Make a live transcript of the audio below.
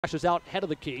Flashes out head of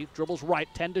the key, dribbles right,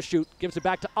 10 to shoot, gives it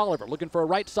back to Oliver, looking for a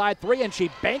right side three, and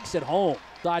she banks it home.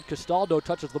 Side Castaldo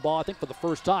touches the ball, I think, for the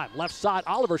first time. Left side,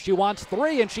 Oliver, she wants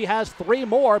three, and she has three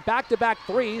more. Back-to-back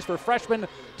threes for freshman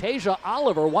Tasia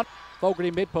Oliver. One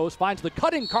Fogarty mid-post finds the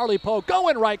cutting Carly Pogue,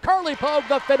 going right, Carly Pogue,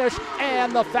 the finish,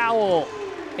 and the foul.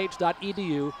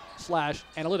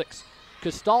 UNH.edu/analytics.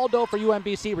 Castaldo for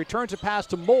UMBC returns a pass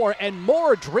to Moore, and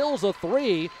Moore drills a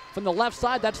three from the left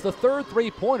side. That's the third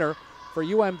three-pointer for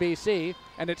UMBC,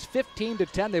 and it's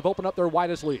 15-10. They've opened up their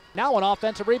widest lead. Now an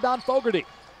offensive rebound, Fogarty.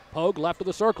 Pogue left of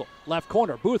the circle, left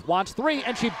corner. Booth wants three,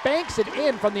 and she banks it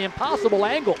in from the impossible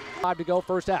angle. 5 to go,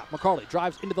 first half. McCarley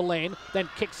drives into the lane, then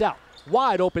kicks out.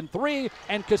 Wide open three,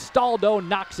 and Castaldo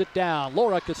knocks it down.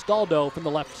 Laura Castaldo from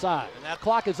the left side. And that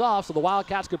clock is off, so the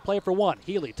Wildcats could play for one.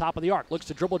 Healy, top of the arc, looks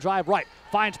to dribble drive right,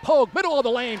 finds Pogue, middle of the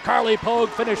lane. Carly Pogue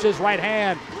finishes right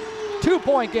hand.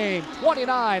 2-point game,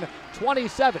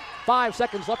 29-27. 5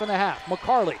 seconds left in the half.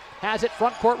 McCarley has it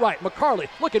front court right. McCarley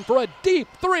looking for a deep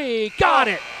three. Got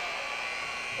it!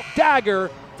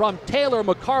 Dagger from Taylor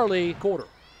McCarley. Quarter.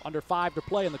 Under 5 to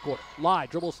play in the quarter. Lai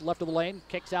dribbles left of the lane,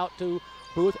 kicks out to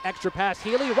Booth. Extra pass,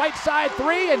 Healy. Right side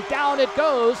three, and down it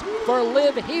goes for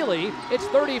Liv Healy. It's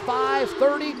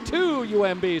 35-32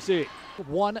 UMBC.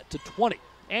 1-20.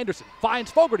 Anderson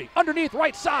finds Fogarty underneath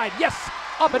right side. Yes!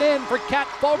 Up and in for Kat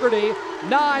Fogarty.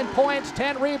 9 points,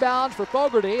 10 rebounds for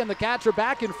Fogarty, and the Cats are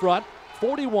back in front,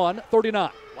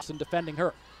 41-39. Watson defending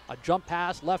her. A jump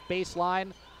pass, left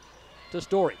baseline to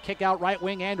Story. Kick out right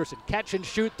wing, Anderson. Catch and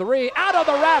shoot three. Out of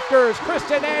the rafters,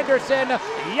 Kristen Anderson.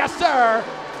 Yes, sir.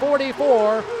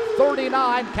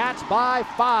 44-39. Cats by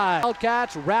 5.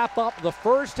 Wildcats wrap up the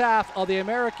first half of the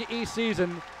America East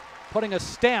season, putting a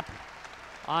stamp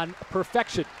on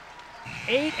perfection.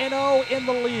 8-0 in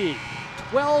the league.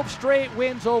 12 straight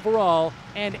wins overall,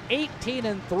 and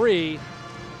 18-3.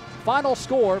 Final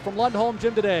score from Lundholm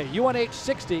Gym today, UNH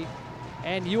 60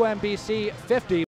 and UMBC 50.